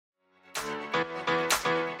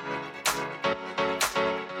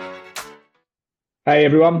Hey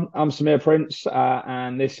everyone, I'm Samir Prince,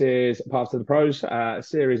 and this is Path to the Pros, a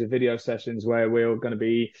series of video sessions where we're going to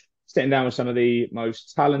be sitting down with some of the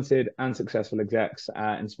most talented and successful execs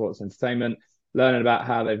in sports entertainment, learning about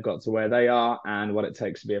how they've got to where they are and what it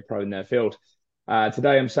takes to be a pro in their field.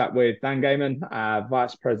 Today I'm sat with Dan Gaiman,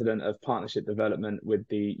 Vice President of Partnership Development with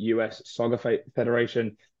the US Soccer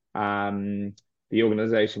Federation, the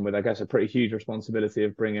organization with, I guess, a pretty huge responsibility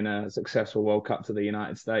of bringing a successful World Cup to the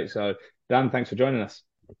United States. So Dan, thanks for joining us.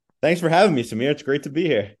 Thanks for having me, Samir. It's great to be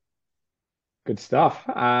here. Good stuff.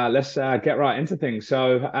 Let's get right into things.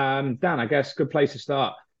 So, Dan, I guess good place to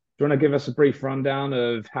start. Do you want to give us a brief rundown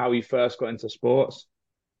of how you first got into sports?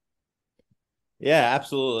 Yeah,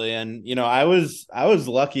 absolutely. And I was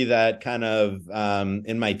lucky that kind of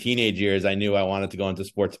in my teenage years, I knew I wanted to go into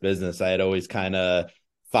sports business. I had always kind of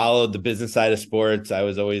followed the business side of sports. I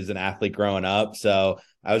was always an athlete growing up, so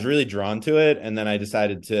I was really drawn to it. And then I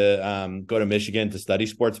decided to go to Michigan to study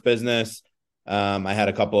sports business. I had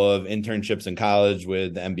a couple of internships in college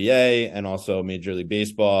with the NBA and also Major League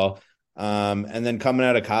Baseball. And then coming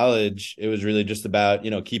out of college, it was really just about,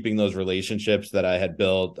 keeping those relationships that I had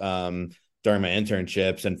built during my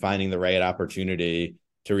internships and finding the right opportunity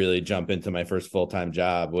to really jump into my first full-time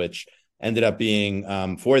job, which ended up being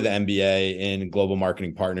for the MBA in global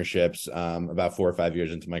marketing partnerships about 4 or 5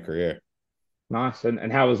 years into my career. Nice.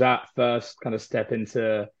 And how was that first kind of step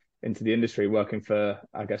into the industry, working for,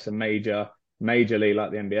 I guess, a major league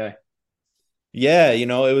like the NBA? Yeah,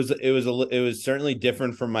 it was certainly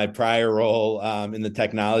different from my prior role in the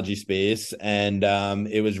technology space, and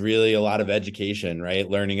it was really a lot of education, right?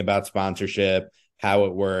 Learning about sponsorship, how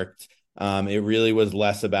it worked. It really was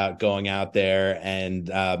less about going out there and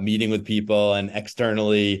meeting with people and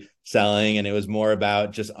externally selling, and it was more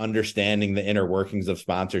about just understanding the inner workings of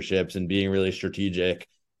sponsorships and being really strategic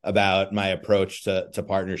about my approach to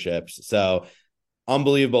partnerships. So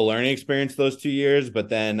unbelievable learning experience those 2 years, but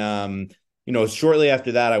then shortly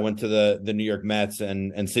after that, I went to the New York Mets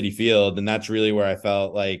and Citi Field, and that's really where I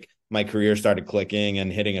felt like my career started clicking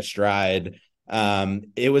and hitting a stride.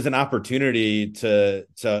 It was an opportunity to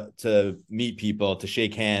meet people, to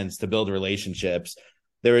shake hands, to build relationships.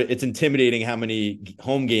 It's intimidating how many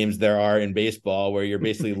home games there are in baseball where you're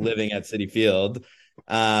basically living at Citi Field.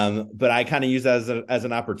 But I kind of use that as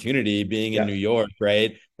an opportunity being in Yeah, New York,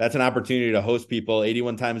 right? That's an opportunity to host people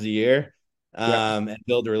 81 times a year yeah. and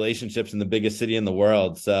build relationships in the biggest city in the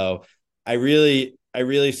world. So I really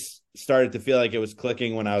started to feel like it was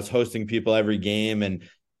clicking when I was hosting people every game and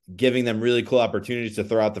giving them really cool opportunities to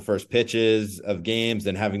throw out the first pitches of games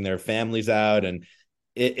and having their families out. And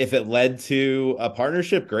if it led to a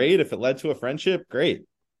partnership, great. If it led to a friendship, great.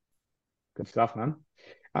 Good stuff, man.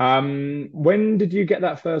 When did you get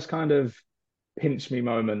that first kind of pinch me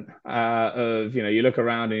moment of, you look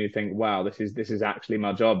around and you think, wow, this is actually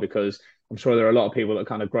my job? Because I'm sure there are a lot of people that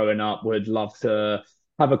kind of growing up would love to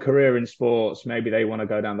have a career in sports. Maybe they want to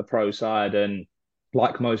go down the pro side and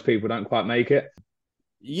like most people don't quite make it.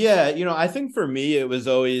 Yeah, I think for me it was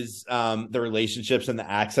always the relationships and the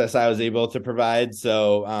access I was able to provide.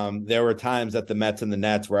 So there were times at the Mets and the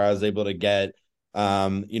Nets where I was able to get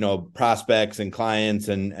prospects and clients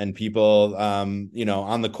and people on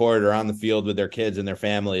the court or on the field with their kids and their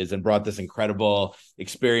families and brought this incredible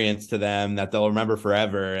experience to them that they'll remember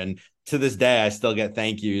forever. And to this day I still get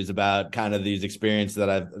thank yous about kind of these experiences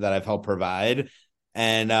that I've helped provide.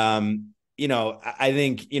 And I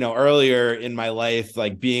think, earlier in my life,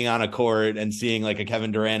 like being on a court and seeing like a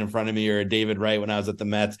Kevin Durant in front of me or a David Wright when I was at the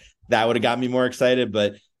Mets, that would have got me more excited.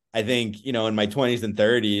 But I think, in my 20s and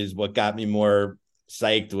 30s, what got me more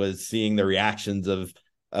psyched was seeing the reactions of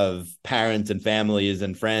parents and families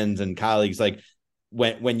and friends and colleagues, like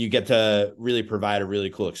when you get to really provide a really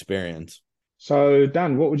cool experience. So,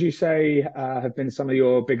 Dan, what would you say have been some of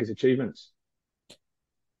your biggest achievements?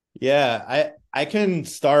 Yeah, I can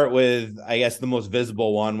start with, I guess, the most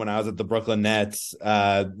visible one when I was at the Brooklyn Nets,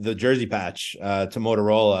 the jersey patch to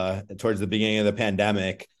Motorola towards the beginning of the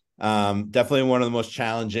pandemic. Definitely one of the most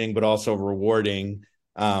challenging, but also rewarding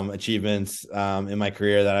achievements in my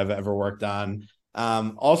career that I've ever worked on.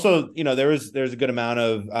 Also, there's a good amount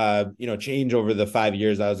of change over the 5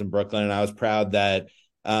 years I was in Brooklyn, and I was proud that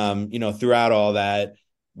throughout all that,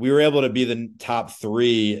 we were able to be the top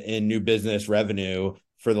three in new business revenue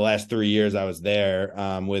for the last 3 years I was there,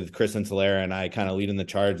 with Chris and Solera and I kind of leading the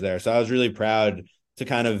charge there. So I was really proud to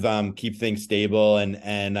kind of keep things stable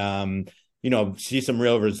and see some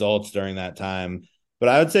real results during that time. But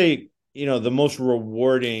I would say, the most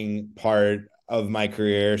rewarding part of my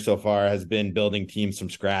career so far has been building teams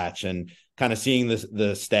from scratch and kind of seeing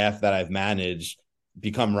the staff that I've managed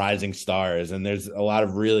become rising stars. And there's a lot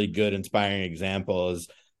of really good, inspiring examples.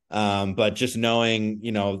 But just knowing,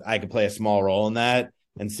 I could play a small role in that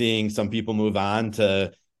and seeing some people move on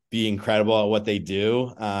to be incredible at what they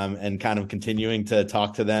do, and kind of continuing to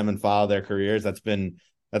talk to them and follow their careers. That's been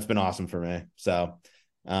awesome for me. So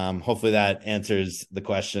hopefully that answers the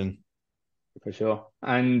question. For sure.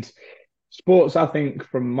 And sports, I think,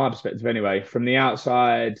 from my perspective anyway, from the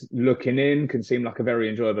outside looking in, can seem like a very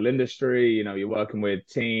enjoyable industry. You're working with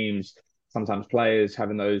teams, sometimes players,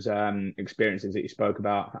 having those experiences that you spoke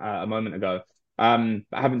about a moment ago. I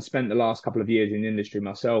haven't spent the last couple of years in the industry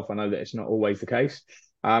myself. I know that it's not always the case.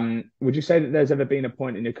 Would you say that there's ever been a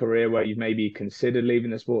point in your career where you've maybe considered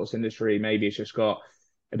leaving the sports industry? Maybe it's just got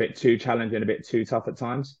a bit too challenging, a bit too tough at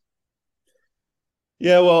times?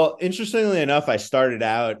 Yeah, well, interestingly enough, I started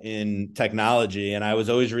out in technology and I was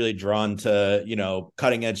always really drawn to,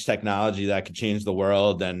 cutting edge technology that could change the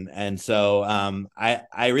world. And so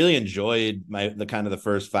I really enjoyed the kind of the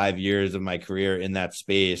first 5 years of my career in that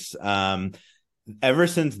space. Ever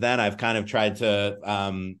since then, I've kind of tried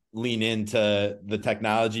to lean into the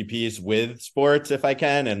technology piece with sports if I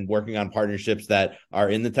can, and working on partnerships that are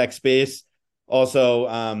in the tech space. Also,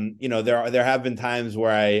 there have been times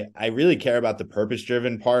where I really care about the purpose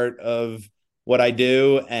driven part of what I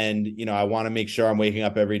do, and I want to make sure I'm waking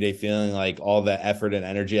up every day feeling like all the effort and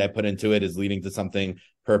energy I put into it is leading to something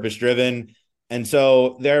purpose driven. And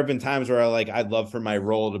so there have been times where I'd love for my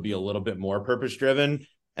role to be a little bit more purpose driven.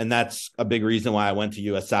 And that's a big reason why I went to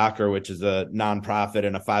US Soccer, which is a nonprofit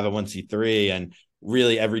and a 501(c)(3. And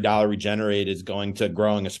really every dollar we generate is going to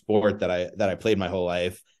growing a sport that I played my whole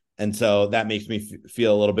life. And so that makes me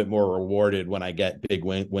feel a little bit more rewarded when I get big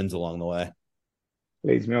wins along the way.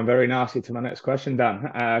 Leads me on very nicely to my next question,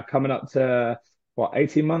 Dan. Coming up to what,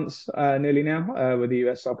 18 months nearly now with the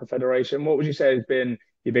US Soccer Federation. What would you say has been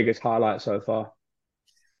your biggest highlight so far?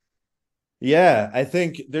 Yeah, I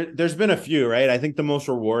think there's been a few, right? I think the most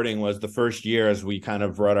rewarding was the first year as we kind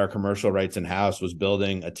of brought our commercial rights in house was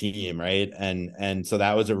building a team, right? And so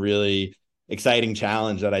that was a really exciting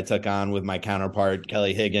challenge that I took on with my counterpart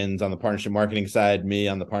Kelly Higgins on the partnership marketing side, me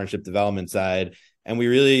on the partnership development side. And we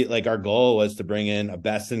really our goal was to bring in a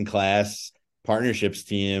best in class partnerships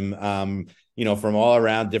team, from all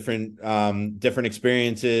around different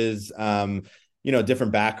experiences,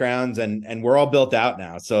 different backgrounds, and we're all built out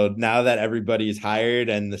now. So now that everybody's hired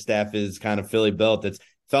and the staff is kind of fully built, it's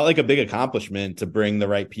felt like a big accomplishment to bring the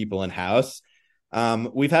right people in house.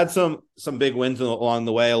 We've had some big wins along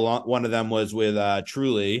the way. One of them was with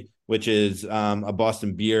Truly, which is a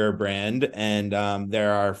Boston beer brand, and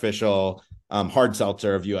they're our official hard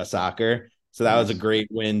seltzer of US Soccer. So that was a Nice. great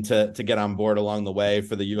win to get on board along the way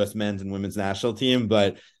for the US men's and women's national team.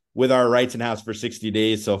 But with our rights in house for 60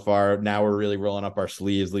 days so far, now we're really rolling up our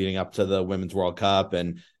sleeves leading up to the Women's World Cup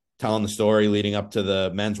and telling the story leading up to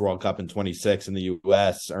the Men's World Cup in 26 in the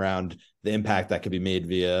US around the impact that could be made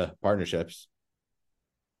via partnerships.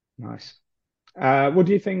 Nice. What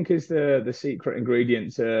do you think is the secret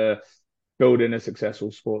ingredient to building a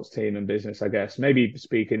successful sports team and business, I guess? Maybe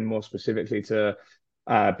speaking more specifically to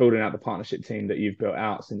building out the partnership team that you've built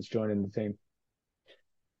out since joining the team.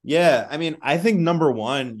 Yeah, I mean, I think number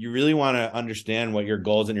one, you really want to understand what your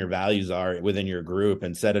goals and your values are within your group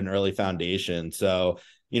and set an early foundation. So,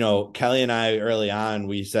 Kelly and I early on,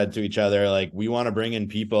 we said to each other, we want to bring in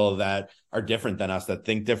people that are different than us, that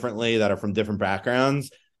think differently, that are from different backgrounds,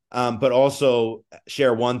 but also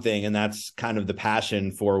share one thing, and that's kind of the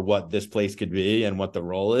passion for what this place could be and what the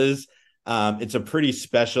role is. It's a pretty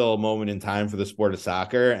special moment in time for the sport of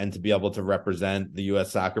soccer, and to be able to represent the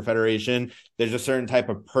US Soccer Federation, there's a certain type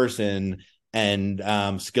of person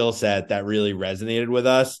and skill set that really resonated with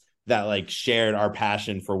us, that shared our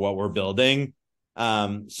passion for what we're building.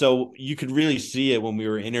 So you could really see it when we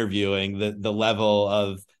were interviewing the level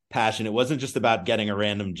of passion. It wasn't just about getting a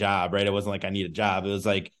random job, right? It wasn't like I need a job. It was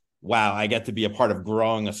like, wow, I get to be a part of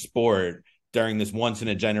growing a sport during this once in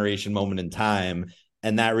a generation moment in time.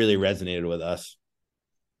 And that really resonated with us.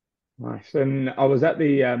 Nice. And I was at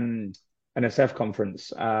the NSF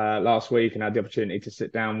conference last week and had the opportunity to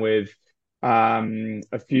sit down with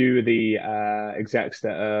a few of the execs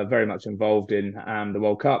that are very much involved in the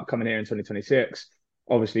World Cup coming here in 2026.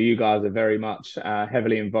 Obviously, you guys are very much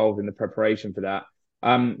heavily involved in the preparation for that.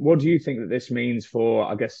 What do you think that this means for,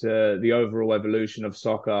 I guess, the overall evolution of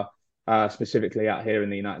soccer, specifically out here in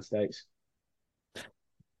the United States?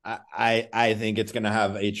 I think it's going to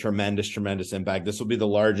have a tremendous impact. This will be the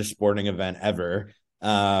largest sporting event ever.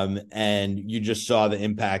 And you just saw the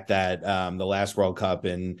impact that the last World Cup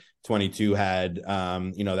in 22 had,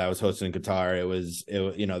 that was hosted in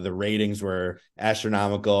Qatar. The ratings were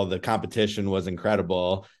astronomical. The competition was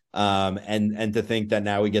incredible. And to think that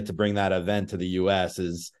now we get to bring that event to the US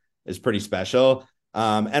is pretty special.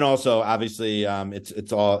 And also obviously it's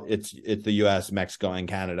the US, Mexico, and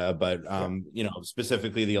Canada, but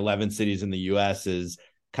specifically the 11 cities in the US is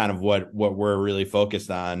kind of what we're really focused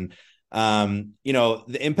on.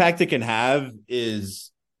 The impact it can have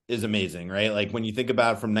is amazing, right? Like when you think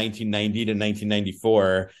about from 1990 to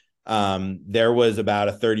 1994, there was about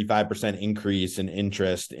a 35% increase in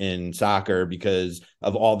interest in soccer because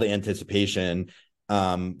of all the anticipation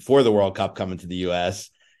for the World Cup coming to the US.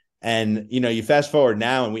 And, you fast forward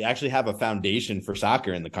now and we actually have a foundation for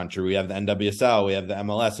soccer in the country. We have the NWSL, we have the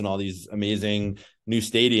MLS, and all these amazing new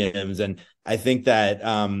stadiums. And I think that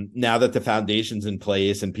now that the foundation's in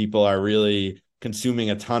place and people are really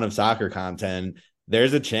consuming a ton of soccer content,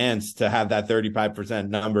 there's a chance to have that 35%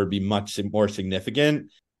 number be much more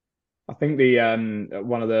significant. I think the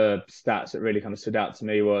one of the stats that really kind of stood out to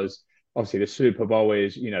me was obviously the Super Bowl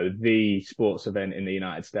is, the sports event in the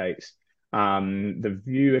United States. The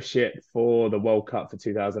viewership for the World Cup for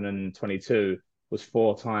 2022 was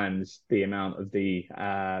 4 times the amount of the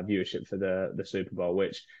viewership for the Super Bowl,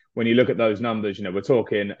 which when you look at those numbers, we're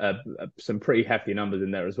talking some pretty hefty numbers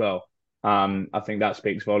in there as well. I think that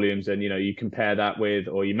speaks volumes. And, you compare that with,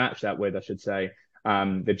 or you match that with, I should say,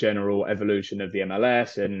 the general evolution of the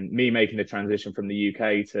MLS and me making the transition from the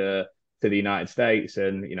UK to the United States.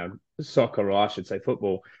 And, soccer, or I should say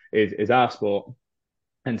football, is our sport.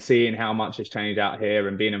 And seeing how much has changed out here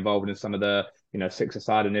and being involved in some of the,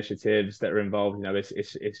 six-a-side initiatives that are involved,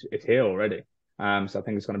 it's here already. So I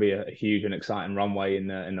think it's going to be a huge and exciting runway in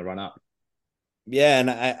the run up. Yeah, and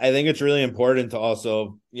I think it's really important to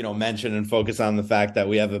also, mention and focus on the fact that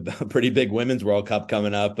we have a pretty big women's World Cup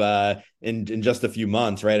coming up in just a few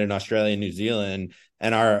months, right, in Australia and New Zealand,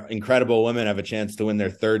 and our incredible women have a chance to win their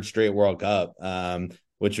third straight World Cup,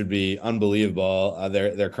 which would be unbelievable.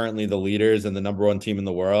 They're currently the leaders and the number one team in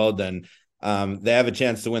the world, and they have a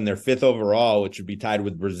chance to win their fifth overall, which would be tied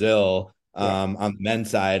with Brazil on the men's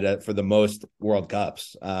side for the most World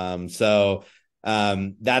Cups. That's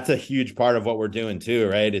a huge part of what we're doing too,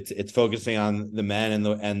 right? It's focusing on the men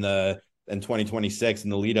and 2026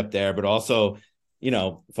 and the lead up there, but also,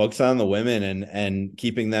 focus on the women and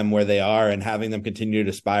keeping them where they are and having them continue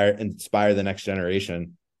to inspire the next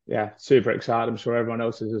generation. Yeah, super excited. I'm sure everyone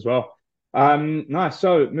else is as well. Nice.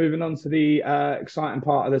 So moving on to the exciting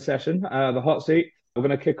part of the session, the hot seat. We're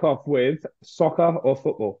going to kick off with soccer or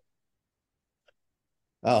football.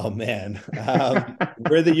 Oh man,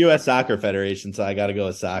 we're the U.S. Soccer Federation, so I got to go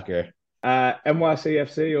with soccer.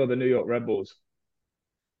 NYCFC or the New York Red Bulls?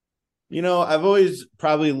 I've always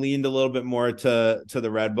probably leaned a little bit more to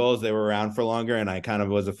the Red Bulls. They were around for longer, and I kind of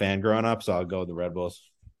was a fan growing up, so I'll go with the Red Bulls.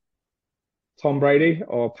 Tom Brady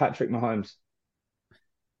or Patrick Mahomes?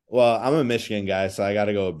 Well, I'm a Michigan guy, so I got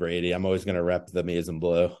to go with Brady. I'm always going to rep the maize and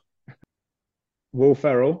blue. Will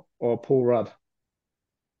Ferrell or Paul Rudd?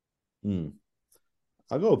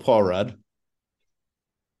 I'll go with Paul Rudd.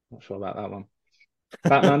 Not sure about that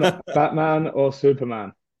one. Batman or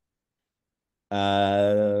Superman?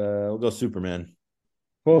 We'll go Superman.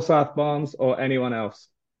 Forsyth Barnes or anyone else?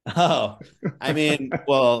 Oh, I mean,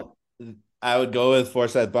 well, I would go with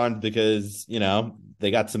Forsyth Barnes because,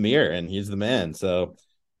 they got Samir and he's the man. So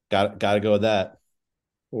got to go with that.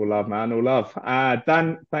 All love, man. All love.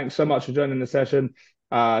 Dan, thanks so much for joining the session.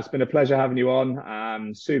 It's been a pleasure having you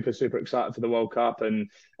on. Super, super excited for the World Cup and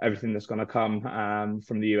everything that's going to come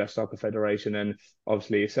from the US Soccer Federation and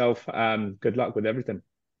obviously yourself. Good luck with everything.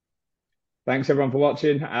 Thanks everyone for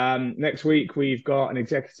watching. Next week, we've got an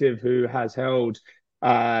executive who has held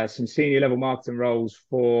some senior level marketing roles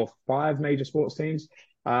for 5 major sports teams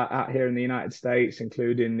out here in the United States,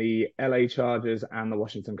 including the LA Chargers and the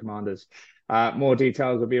Washington Commanders. More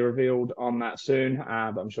details will be revealed on that soon,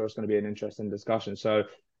 but I'm sure it's going to be an interesting discussion. So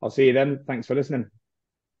I'll see you then. Thanks for listening.